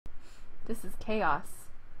This is chaos.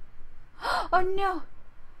 Oh no!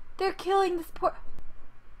 They're killing this poor...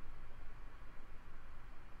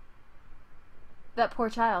 That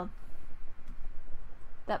poor child.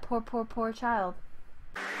 That poor child.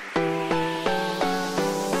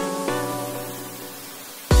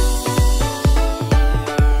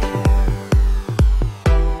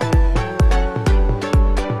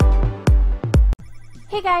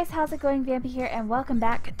 Hey guys, how's it going? Vampy here, and welcome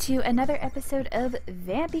back to another episode of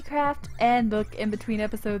VampyCraft. And look, in between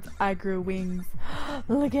episodes, I grew wings.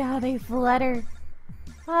 Look at how they flutter.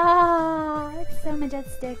 Ah, it's so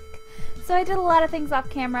majestic. So I did a lot of things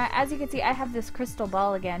off camera. As you can see, I have this crystal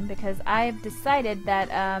ball again because I've decided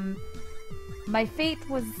that my fate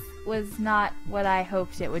was not what I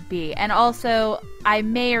hoped it would be. And also, I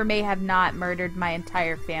may or may have not murdered my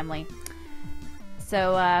entire family.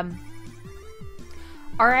 So,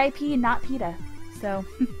 R.I.P. not PETA. So,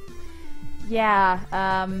 yeah.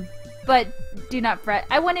 But do not fret.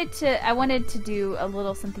 I wanted to do a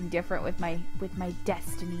little something different with my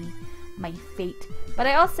destiny, my fate. But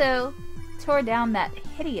I also tore down that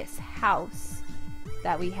hideous house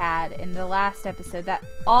that we had in the last episode. That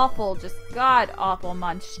awful, just god-awful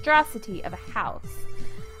monstrosity of a house.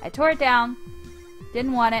 I tore it down.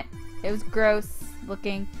 Didn't want it. It was gross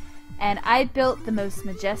looking. And I built the most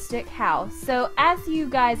majestic house. So as you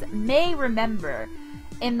guys may remember,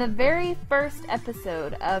 in the very first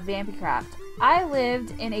episode of VampyCraft, I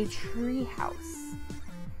lived in a tree house.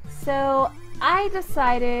 So I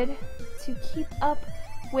decided to keep up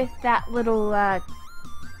with that little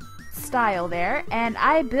style there, and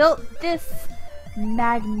I built this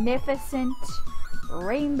magnificent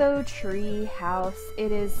rainbow tree house.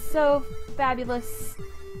 It is so fabulous.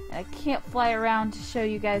 I can't fly around to show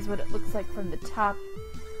you guys what it looks like from the top,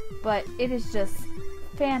 but it is just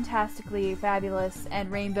fantastically fabulous and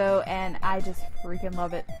rainbow, and I just freaking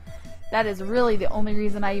love it. That is really the only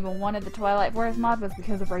reason I even wanted the Twilight Forest mod, was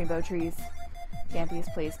because of rainbow trees. Vampy's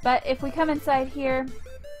please. But if we come inside here,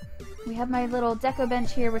 we have my little deco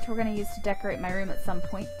bench here, which we're going to use to decorate my room at some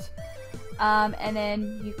point. And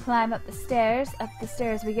then you climb up the stairs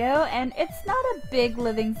we go, and it's not a big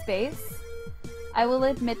living space. I will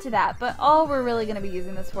admit to that, but all we're really going to be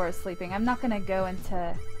using this for is sleeping. I'm not going to go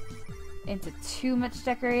into too much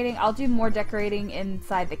decorating. I'll do more decorating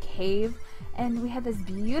inside the cave. And we have this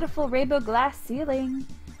beautiful rainbow glass ceiling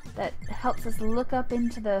that helps us look up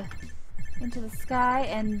into the sky.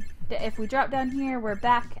 And if we drop down here, we're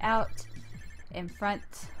back out in front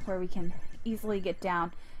where we can easily get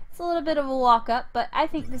down. It's a little bit of a walk up, but I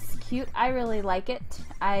think this is cute. I really like it.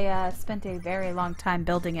 I spent a very long time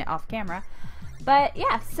building it off camera. But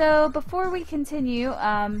yeah, so before we continue,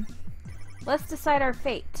 let's decide our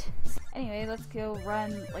fate. Anyway, let's go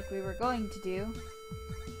run like we were going to do.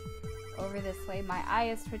 Over this way. My eye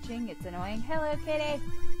is twitching. It's annoying. Hello, kitty.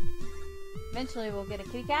 Eventually we'll get a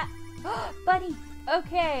kitty cat. Bunny!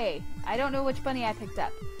 Okay. I don't know which bunny I picked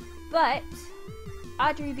up. But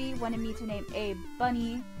Audrey B wanted me to name a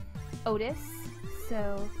bunny Otis.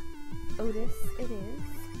 So, Otis it is.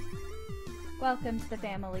 Welcome to the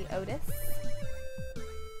family, Otis.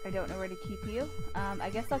 I don't know where to keep you. I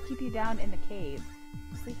guess I'll keep you down in the cave.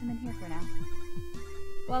 Just leave him in here for now.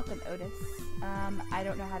 Welcome, Otis. I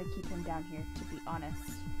don't know how to keep him down here, to be honest.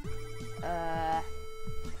 I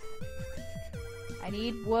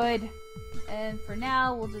need wood. And for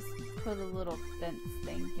now, we'll just put a little fence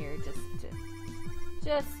thing here just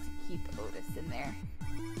to keep Otis in there.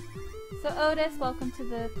 So Otis, welcome to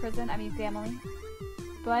the prison, family.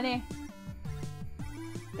 Bunny.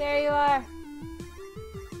 There you are.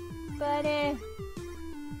 Bunny.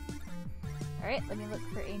 Alright, let me look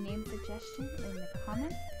for a name suggestion in the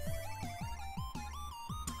comments.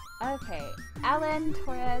 Okay, Alan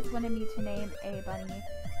Torres wanted me to name a bunny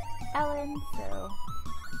Ellen, so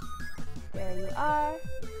there you are.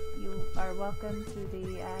 You are welcome to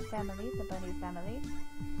the family, the bunny family.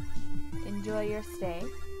 Enjoy your stay.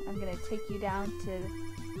 I'm gonna take you down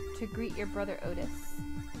to greet your brother Otis.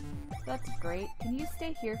 That's great. Can you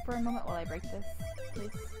stay here for a moment while I break this,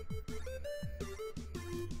 please?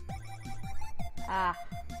 Ah.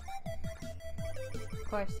 Of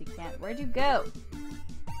course you can't. Where'd you go?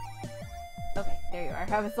 Okay, there you are.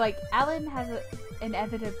 I was like, Alan has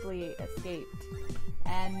inevitably escaped.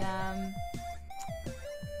 And,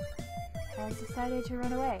 has decided to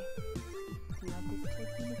run away. Do you want this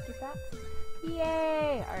turkey, Mr. Fox?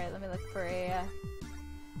 Yay! Alright, let me look for a,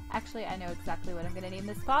 Actually, I know exactly what I'm gonna name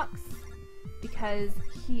this fox. Because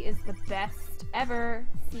he is the best ever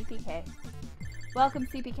CPK. Welcome,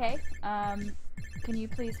 CPK. Can you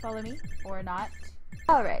please follow me, or not?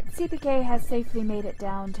 Alright, CPK has safely made it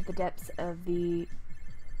down to the depths of the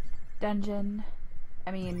dungeon.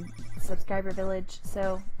 I mean, subscriber village.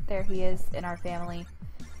 So there he is in our family.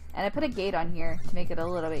 And I put a gate on here to make it a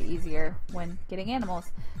little bit easier when getting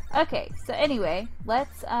animals. Okay, so anyway,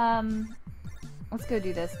 let's go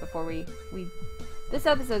do this before we this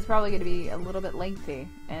episode is probably going to be a little bit lengthy,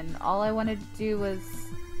 and all I wanted to do was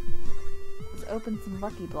open some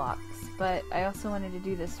lucky blocks, but I also wanted to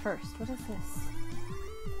do this first. What is this?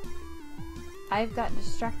 I've gotten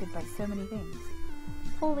distracted by so many things.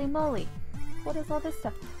 Holy moly. What is all this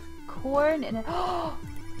stuff? Corn and a...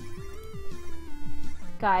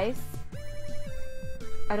 Guys,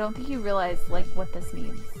 I don't think you realize, like, what this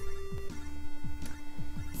means.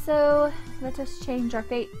 So, let us change our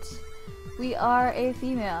fate. We are a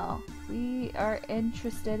female. We are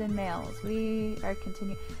interested in males. We are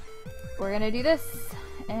We're gonna do this,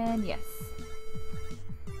 and yes.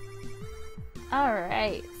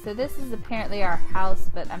 Alright, so this is apparently our house,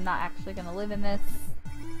 but I'm not actually gonna live in this.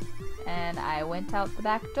 And I went out the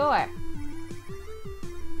back door.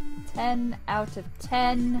 10 out of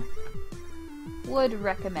 10 would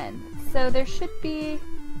recommend. So there should be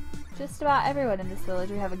just about everyone in this village.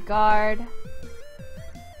 We have a guard.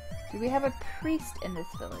 Do we have a priest in this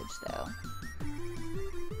village, though?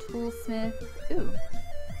 Toolsmith. Ooh.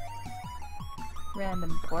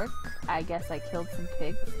 Random pork. I guess I killed some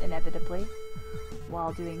pigs, inevitably,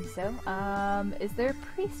 while doing so. Is there a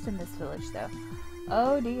priest in this village, though?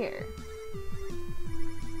 Oh, dear.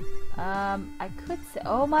 I could say...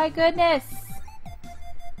 Oh, my goodness!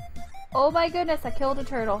 Oh, my goodness, I killed a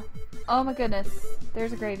turtle. Oh, my goodness.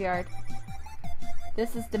 There's a graveyard.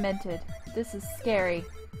 This is demented. This is scary.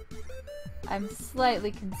 I'm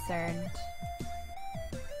slightly concerned.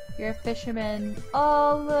 You're a fisherman.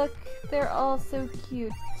 Oh, look. They're all so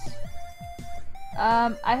cute.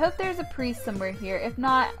 I hope there's a priest somewhere here. If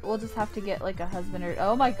not, we'll just have to get, like, a husband or...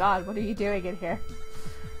 Oh my god, what are you doing in here?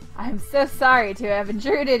 I'm so sorry to have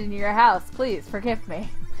intruded in your house. Please, forgive me.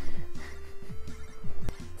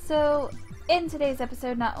 So, in today's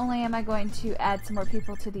episode, not only am I going to add some more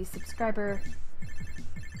people to the subscriber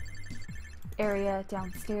area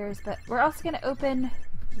downstairs, but we're also going to open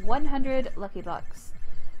 100 lucky blocks.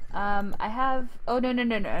 I have... Oh, no, no,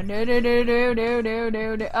 no, no, no, no, no, no, no, no,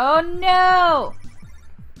 no, no. Oh, no!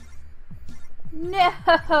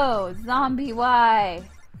 No! Zombie, why?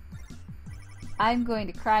 I'm going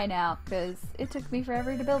to cry now, because it took me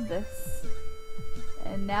forever to build this.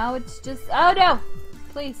 And now it's just... Oh, no!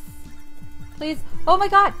 Please. Please. Oh, my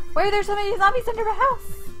god! Why are there so many zombies under my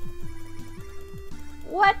house?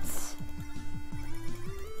 What?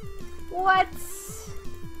 What?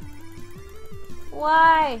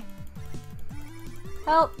 Why?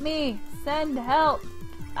 Help me! Send help!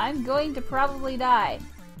 I'm going to probably die.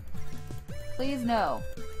 Please no.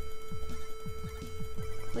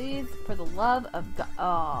 Please, for the love of God.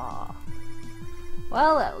 Aww.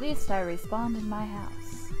 Well, at least I respawned in my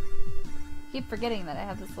house. Keep forgetting that I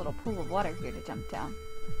have this little pool of water here to jump down.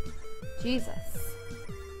 Jesus.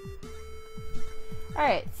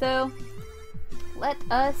 Alright, so let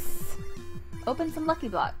us open some lucky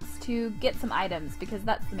blocks to get some items, because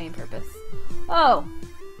that's the main purpose. Oh!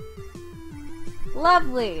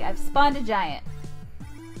 Lovely! I've spawned a giant.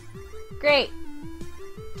 Great!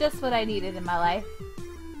 Just what I needed in my life.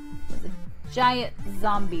 Was a giant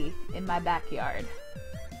zombie in my backyard.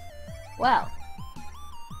 Well.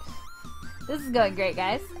 This is going great,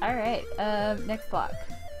 guys. Alright, next block.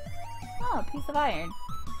 Oh, a piece of iron.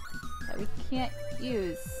 That we can't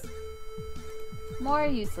use. More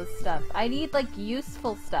useless stuff. I need, like,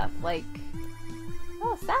 useful stuff, like...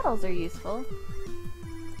 Oh, saddles are useful.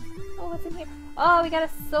 Oh, what's in here? Oh, we got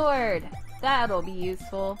a sword! That'll be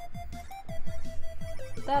useful.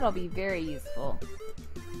 That'll be very useful.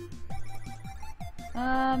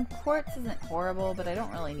 Quartz isn't horrible, but I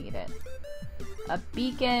don't really need it. A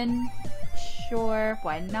beacon? Sure,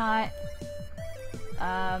 why not?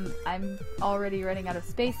 I'm already running out of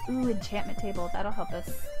space. Ooh, enchantment table, that'll help us.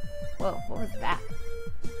 Whoa, what was that?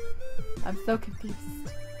 I'm so confused.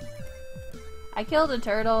 I killed a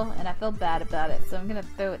turtle, and I feel bad about it, so I'm gonna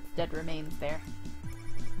throw its dead remains there.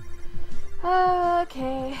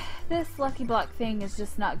 Okay, this lucky block thing is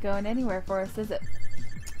just not going anywhere for us, is it?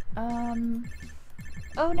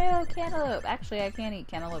 Oh no, cantaloupe! Actually, I can't eat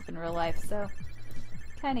cantaloupe in real life, so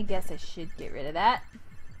kinda guess I should get rid of that.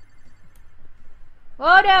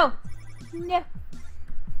 Oh no! No!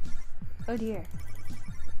 Oh dear.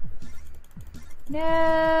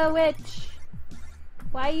 No, witch!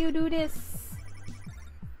 Why you do this?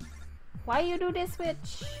 Why you do this,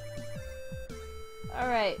 witch?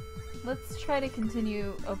 Alright, let's try to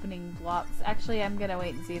continue opening blocks. Actually, I'm gonna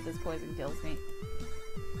wait and see if this poison kills me.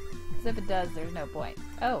 Because if it does, there's no point.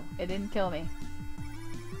 Oh, it didn't kill me.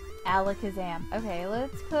 Alakazam. Okay,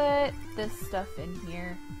 let's put this stuff in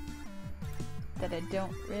here that I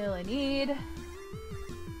don't really need.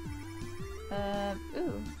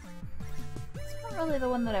 Ooh. It's not really the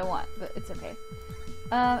one that I want, but it's okay.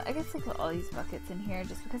 I guess I'll put all these buckets in here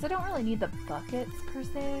just because I don't really need the buckets per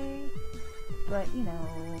se. But, you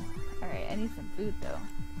know. Alright, I need some food though.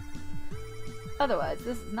 Otherwise,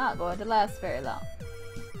 this is not going to last very long.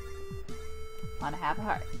 Want to have a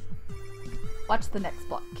heart. Watch the next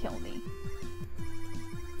block kill me.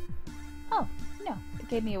 Oh, no. It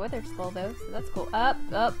gave me a wither skull though, so that's cool. Up,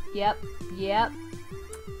 yep.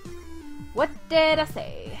 What did I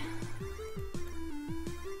say?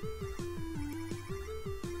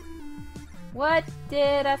 What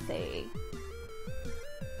did I say?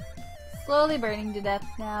 Slowly burning to death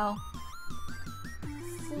now.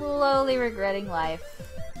 Slowly regretting life.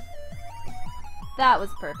 That was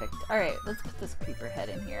perfect. Alright, let's put this creeper head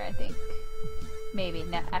in here, I think. Maybe.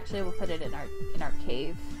 No, actually, we'll put it in our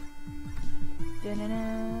cave.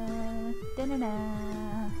 Da-na-na,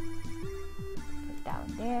 da-na-na. Put that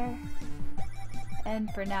one there.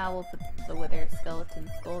 And for now, we'll put the wither skeleton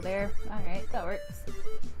skull there. Alright, that works.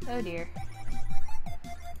 Oh dear.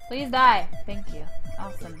 Please die. Thank you.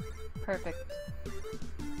 Awesome. Perfect.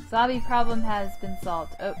 Zombie problem has been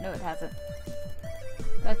solved. Oh, no it hasn't.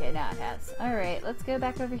 Okay, now it has. Alright, let's go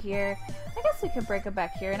back over here. I guess we could break it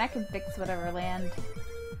back here and I can fix whatever land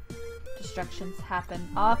destructions happen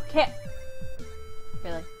off kit.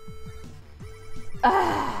 Really?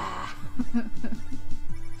 Ah!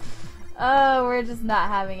 Oh, we're just not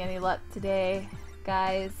having any luck today,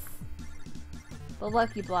 guys. The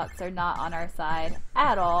lucky blocks are not on our side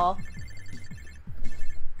at all.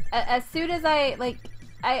 As soon as I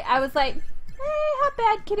was like, hey, how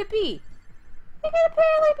bad can it be? It can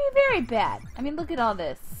apparently be very bad. I mean, look at all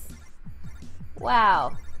this.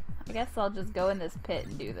 Wow. I guess I'll just go in this pit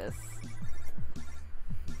and do this.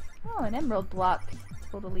 Oh, an emerald block.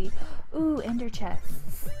 Totally. Ooh, ender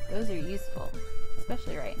chests. Those are useful.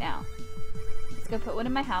 Especially right now. Let's go put one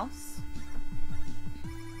in my house.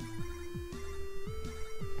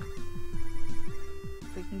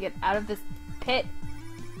 If we can get out of this pit,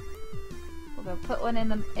 we'll go put one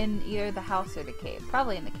in either the house or the cave.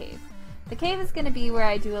 Probably in the cave. The cave is going to be where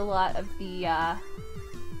I do a lot of the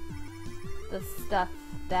stuff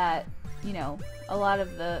that, you know, a lot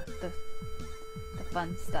of the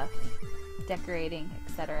fun stuff. Decorating,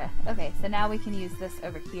 etc. Okay, so now we can use this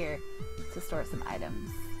over here to store some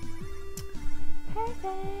items.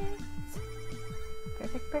 Perfect!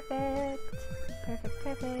 Perfect, perfect! Perfect,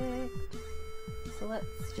 perfect! So let's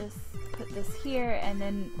just put this here, and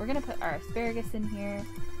then we're gonna put our asparagus in here,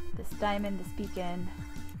 this diamond, this beacon,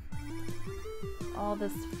 all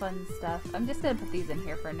this fun stuff. I'm just gonna put these in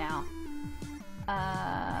here for now.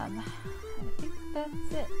 I think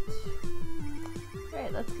that's it.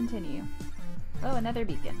 Alright, let's continue. Oh, another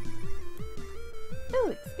beacon. Ooh,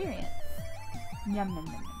 experience. Yum, yum, yum,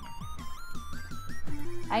 yum.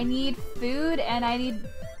 I need food and I need...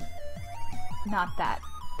 Not that.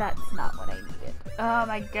 That's not what I needed. Oh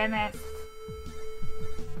my goodness.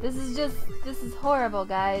 This is horrible,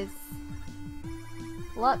 guys.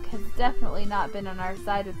 Luck has definitely not been on our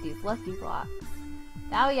side with these lucky blocks.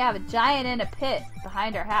 Now we have a giant in a pit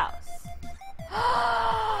behind our house.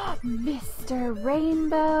 Mr.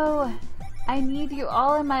 Rainbow! I need you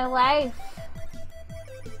all in my life.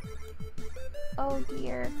 Oh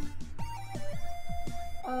dear.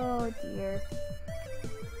 Oh dear.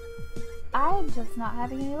 I'm just not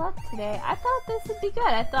having any luck today. I thought this would be good.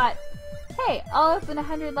 I thought, hey, I'll open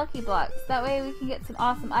 100 lucky blocks. That way we can get some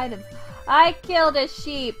awesome items. I killed a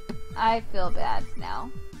sheep. I feel bad now.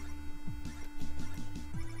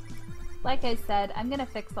 Like I said, I'm gonna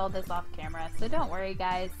fix all this off camera, so don't worry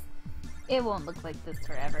guys. It won't look like this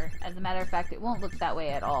forever. As a matter of fact, it won't look that way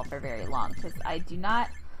at all for very long, because I do not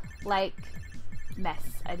like mess.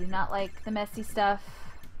 I do not like the messy stuff.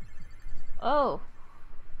 Oh.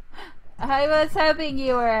 I was hoping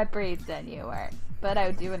you were a priest and you weren't. But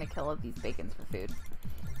I do want to kill all these bacons for food.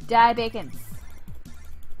 Die, bacons!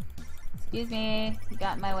 Excuse me, you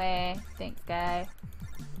got in my way. Thanks, guy.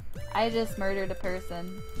 I just murdered a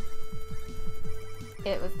person.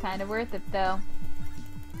 It was kind of worth it, though.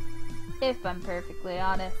 If I'm perfectly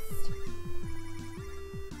honest.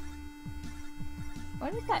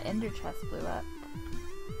 What if that ender chest blew up?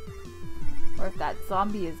 Or if that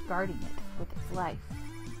zombie is guarding it with its life.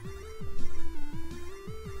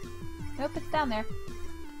 Nope, it's down there.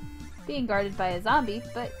 Being guarded by a zombie,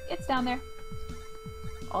 but it's down there.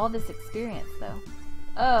 All this experience, though.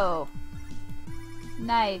 Oh.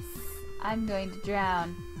 Nice. I'm going to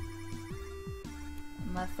drown.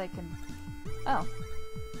 Unless I can... Oh.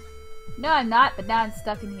 No, I'm not, but now I'm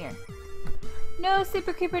stuck in here. No,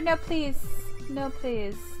 Super Creeper, no please. No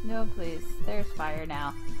please. No please. There's fire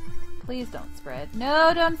now. Please don't spread.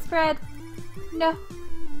 No, don't spread. No.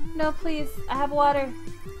 No, please. I have water.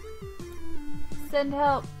 Send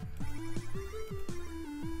help.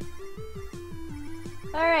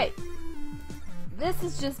 Alright. This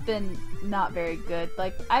has just been not very good.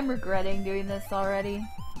 Like, I'm regretting doing this already.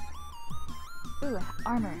 Ooh,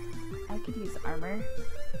 armor. I could use armor.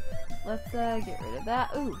 Let's get rid of that.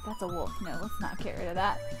 Ooh, that's a wolf. No, let's not get rid of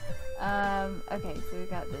that. Okay, so we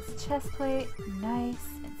got this chest plate. Nice.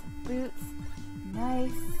 And some boots.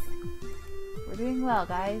 Nice. We're doing well,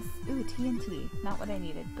 guys. Ooh, TNT. Not what I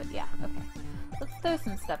needed, but yeah, okay. Let's throw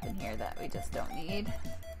some stuff in here that we just don't need.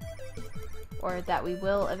 Or that we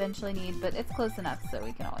will eventually need, but it's close enough so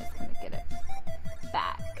we can always come and get it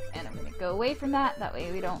back. And I'm gonna go away from that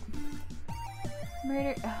way we don't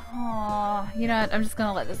murder. Oh, you know what? I'm just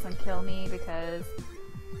gonna let this one kill me because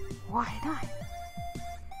why not?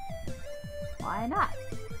 Why not?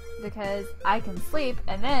 Because I can sleep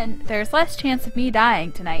and then there's less chance of me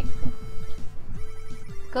dying tonight.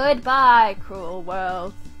 Goodbye, cruel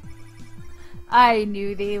world. I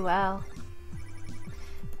knew thee well.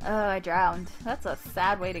 Oh, I drowned. That's a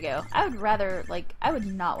sad way to go. I would rather, like, I would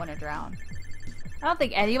not want to drown. I don't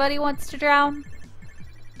think anybody wants to drown.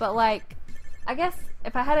 But, like, I guess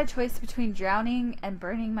if I had a choice between drowning and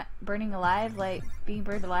burning alive, like, being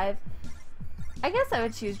burned alive, I guess I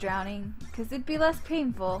would choose drowning, because it'd be less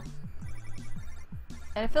painful.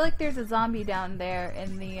 And I feel like there's a zombie down there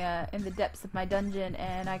in the depths of my dungeon,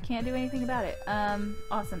 and I can't do anything about it.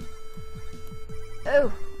 Awesome.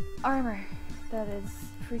 Oh, armor. That is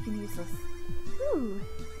freaking useless. Ooh,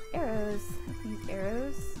 arrows. I can use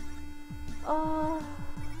arrows. Oh,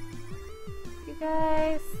 you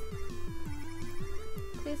guys.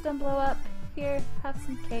 Please don't blow up. Here, have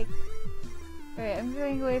some cake. Alright, I'm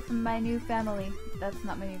going away from my new family. That's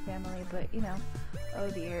not my new family, but you know. Oh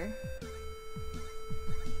dear.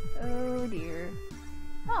 Oh dear.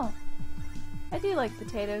 Oh, I do like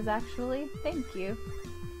potatoes actually. Thank you.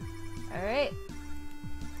 Alright.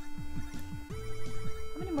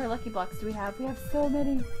 How many more lucky blocks do we have? We have so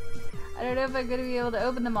many. I don't know if I'm going to be able to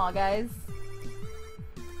open them all, guys.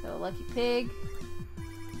 So, lucky pig.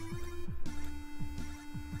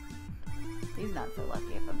 He's not so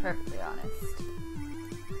lucky if I'm perfectly honest.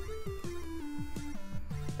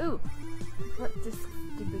 Ooh! What disc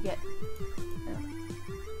did we get? Oh,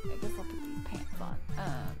 I guess I'll put these pants on.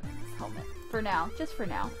 And this helmet. For now. Just for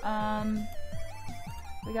now.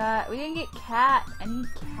 We didn't get cat. I need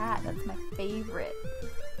cat. That's my favorite.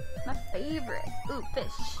 My favorite. Ooh,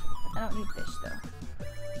 fish. I don't need fish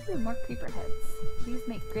though. Ooh, more creeper heads. These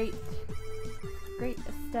make great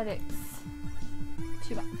aesthetics.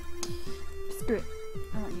 Too bad. Screw it.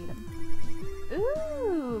 I don't need them.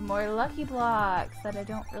 Ooh, more lucky blocks that I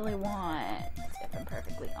don't really want, if I'm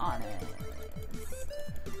perfectly honest.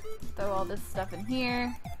 Throw all this stuff in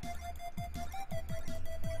here.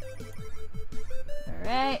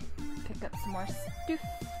 Alright, pick up some more stuff.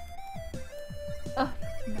 Oh,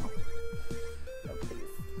 no. No,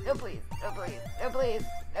 please. No, please. No, please. No, please.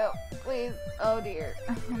 No, please. Oh, dear.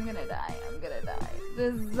 I'm gonna die. I'm gonna die.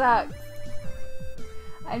 This sucks.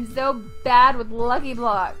 I'm so bad with lucky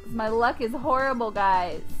blocks. My luck is horrible,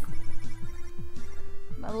 guys.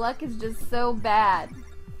 My luck is just so bad.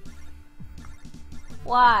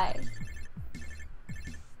 Why?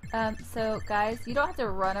 So, guys, you don't have to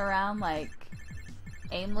run around, like,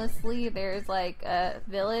 aimlessly. There's like a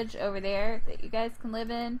village over there that you guys can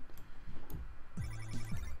live in.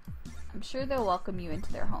 I'm sure they'll welcome you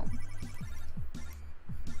into their home.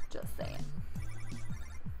 Just saying.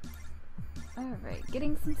 Alright,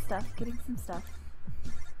 getting some stuff.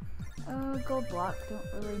 Oh, gold block, don't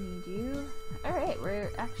really need you. Alright,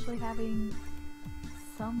 we're actually having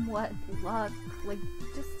somewhat luck. Like,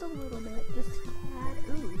 just a little bit. Just a tad.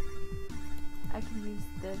 Ooh. I can use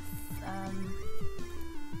this,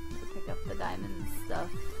 pick up the diamond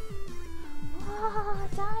stuff. Oh,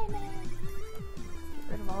 diamonds! Let's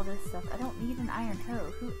get rid of all this stuff. I don't need an iron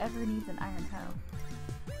hoe. Who ever needs an iron hoe?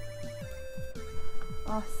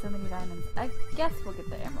 Oh, so many diamonds. I guess we'll get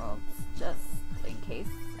the emeralds, just in case.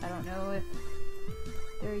 I don't know if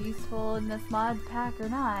they're useful in this mod pack or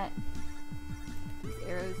not. These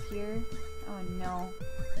arrows here. Oh no.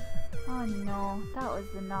 Oh no. That was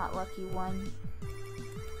the not lucky one.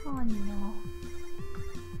 Oh no.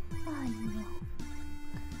 Oh no.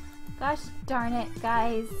 Gosh darn it,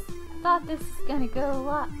 guys. I thought this was gonna go a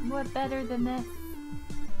lot more better than this.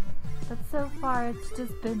 But so far it's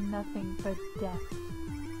just been nothing but death.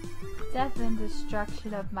 Death and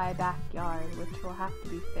destruction of my backyard, which will have to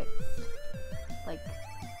be fixed. Like,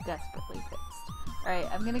 desperately fixed. Alright,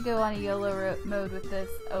 I'm gonna go on a YOLO mode with this.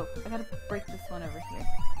 Oh, I gotta break this one over here.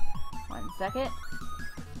 1 second.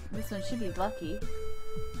 This one should be lucky.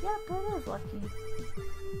 Yep, it is lucky.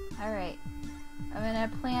 Alright. I'm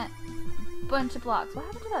gonna plant a bunch of blocks. What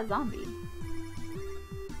happened to that zombie?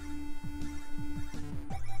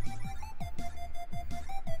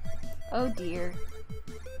 Oh dear.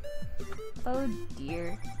 Oh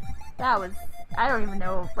dear. That was... I don't even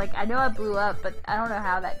know. Like, I know I blew up, but I don't know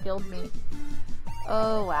how that killed me.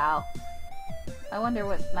 Oh wow. I wonder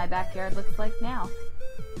what my backyard looks like now.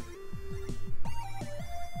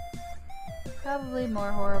 Probably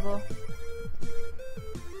more horrible.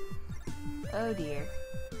 Oh dear.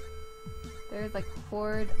 There's like a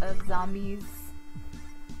horde of zombies.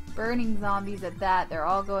 Burning zombies at that. They're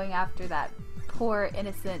all going after that poor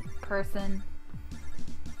innocent person.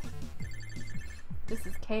 This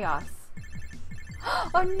is chaos.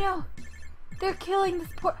 Oh no! They're killing this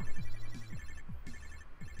poor...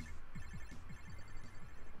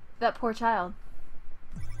 That poor child.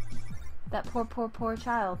 That poor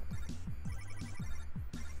child.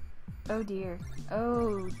 Oh dear.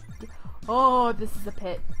 Oh. Oh, this is a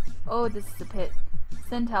pit. Oh, this is a pit.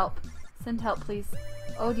 Send help. Send help, please.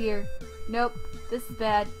 Oh dear. Nope. This is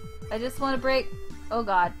bad. I just want to break. Oh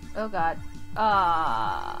god. Oh god.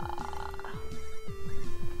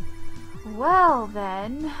 Well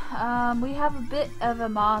then, we have a bit of a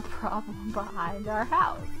mob problem behind our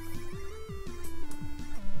house.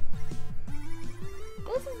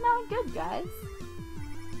 This is not good, guys.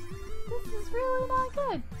 This is really not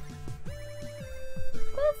good.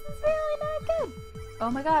 This is really not good.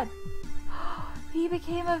 Oh my god. He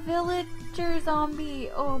became a villager zombie.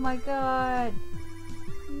 Oh my god.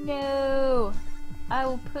 No. I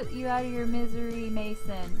will put you out of your misery,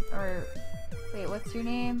 Mason. Or, wait, what's your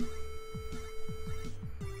name?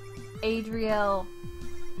 Adriel.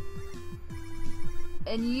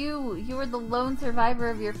 And you were the lone survivor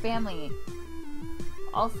of your family.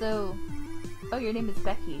 Also, oh, your name is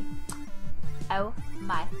Becky. Oh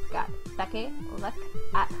my god. Becky, look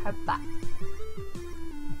at her butt.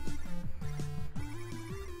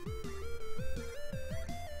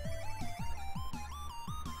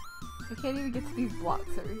 I can't even get to these blocks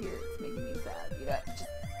over here. It's making me sad. You know what? Just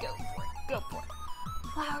go for it. Go for it.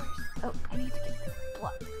 Flowers. Oh, I need to get this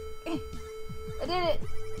block. I did it.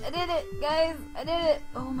 I did it, guys. I did it.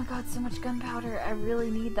 Oh my god, so much gunpowder. I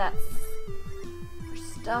really need that for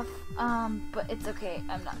stuff. But it's okay.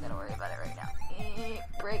 I'm not gonna worry about it right now.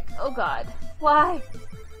 Break. Oh god. Why?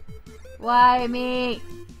 Why me?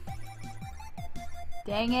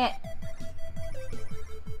 Dang it.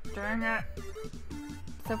 Dang it.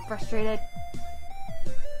 So frustrated.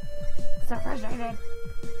 So frustrated.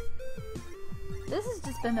 This has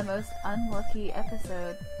just been the most unlucky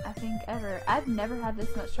episode, I think, ever. I've never had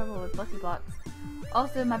this much trouble with Lucky Blocks.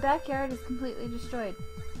 Also, my backyard is completely destroyed.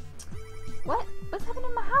 What? What's happening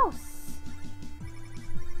in my house?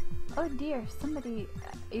 Oh dear, somebody...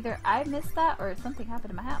 Either I missed that or something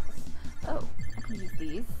happened in my house. Oh, I can use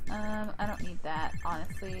these. I don't need that,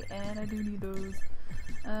 honestly, and I do need those.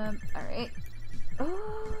 Alright.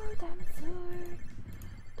 Oh, diamond sword.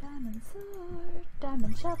 Diamond sword.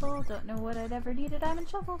 Diamond shovel. Don't know what I'd ever need a diamond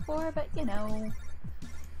shovel for, but you know.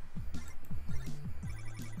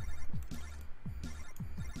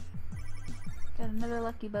 Got another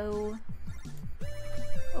lucky bow.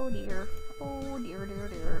 Oh dear. Oh dear, dear,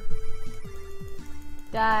 dear.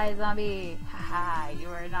 Die, zombie. Haha, you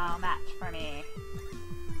are no match for me.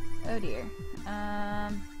 Oh dear.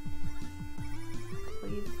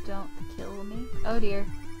 Please don't kill me. Oh dear.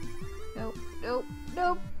 Nope, nope,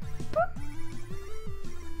 nope. Boop.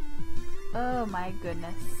 Oh my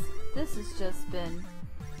goodness. This has just been...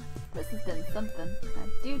 This has been something,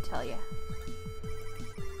 I do tell ya.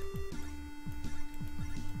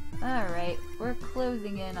 Alright, we're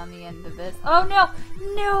closing in on the end of this. Oh no!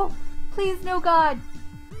 No! Please, no god!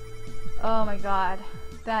 Oh my god.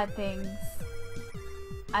 Bad things.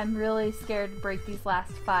 I'm really scared to break these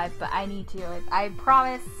last 5, but I need to. I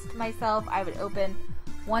promised myself I would open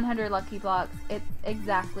 100 lucky blocks. It's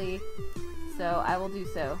exactly. So I will do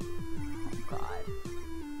so. Oh god.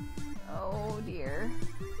 Oh dear.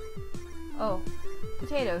 Oh,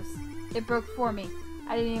 potatoes. It broke for me.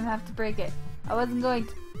 I didn't even have to break it. I wasn't going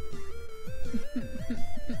to.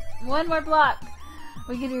 One more block.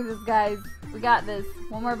 We can do this, guys. We got this.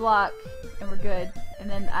 One more block and we're good. And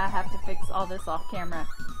then I have to fix all this off camera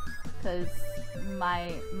because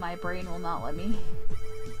my brain will not let me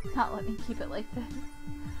keep it like this.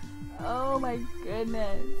 Oh my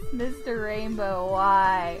goodness. Mr. Rainbow,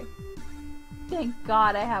 why? Thank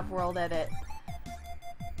God I have World Edit.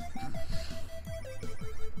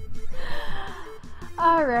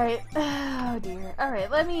 Alright. Oh dear. Alright,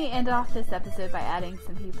 let me end off this episode by adding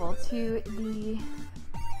some people to the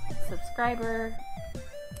subscriber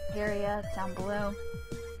area down below.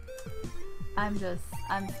 I'm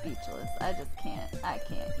speechless. I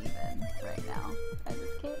can't even right now. I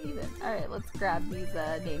just can't even. Alright, let's grab these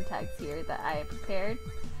name tags here that I prepared.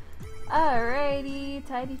 Alrighty,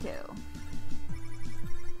 tidy toe.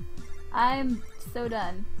 I'm so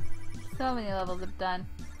done. So many levels I've done.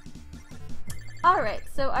 Alright,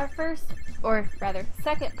 so our first, or rather,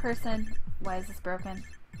 second person. Why is this broken?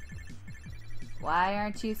 Why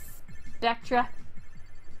aren't you Spectra?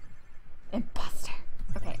 Imposter.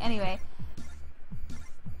 Okay, anyway.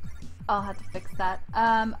 I'll have to fix that.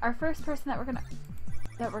 Our first person that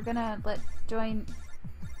we're gonna let join.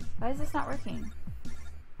 Why is this not working?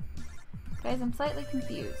 Guys, I'm slightly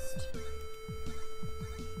confused.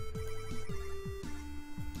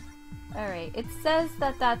 Alright, it says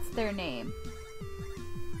that that's their name.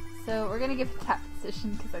 So we're gonna give it that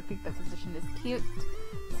position because I think that position is cute.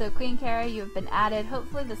 So Queen Kara, you have been added.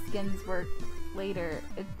 Hopefully the skins work later.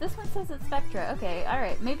 This one says it's Spectra. Okay,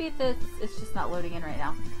 alright. Maybe it's just not loading in right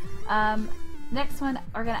now. Next one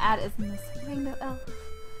we're gonna add is Miss Rainbow Elf,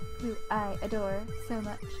 who I adore so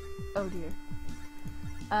much. Oh dear.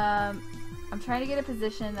 I'm trying to get a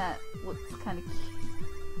position that looks kind of cute.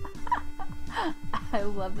 I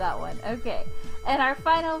love that one. Okay. And our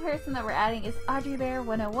final person that we're adding is Audrey Bear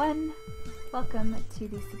 101. Welcome to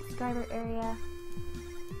the subscriber area.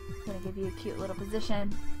 I'm gonna give you a cute little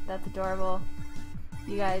position. That's adorable.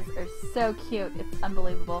 You guys are so cute. It's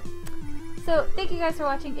unbelievable. So, thank you guys for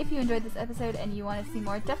watching. If you enjoyed this episode and you want to see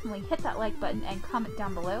more, definitely hit that like button and comment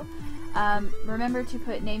down below. Remember to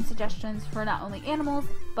put name suggestions for not only animals,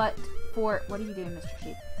 but for... What are you doing, Mr.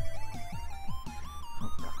 Sheep?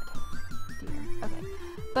 Oh, God. Dear. Okay.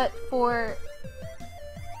 But for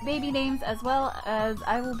baby names as well, as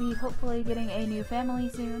I will be hopefully getting a new family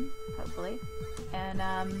soon. Hopefully. And,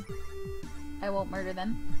 I won't murder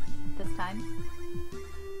them this time.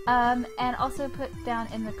 And also put down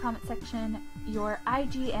in the comment section your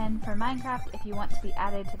IGN for Minecraft if you want to be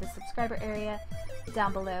added to the subscriber area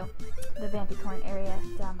down below, the VampyCraft area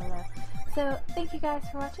down below. So thank you guys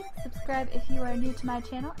for watching. Subscribe if you are new to my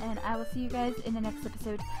channel, and I will see you guys in the next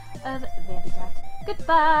episode of VampyCraft.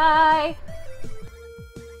 Goodbye!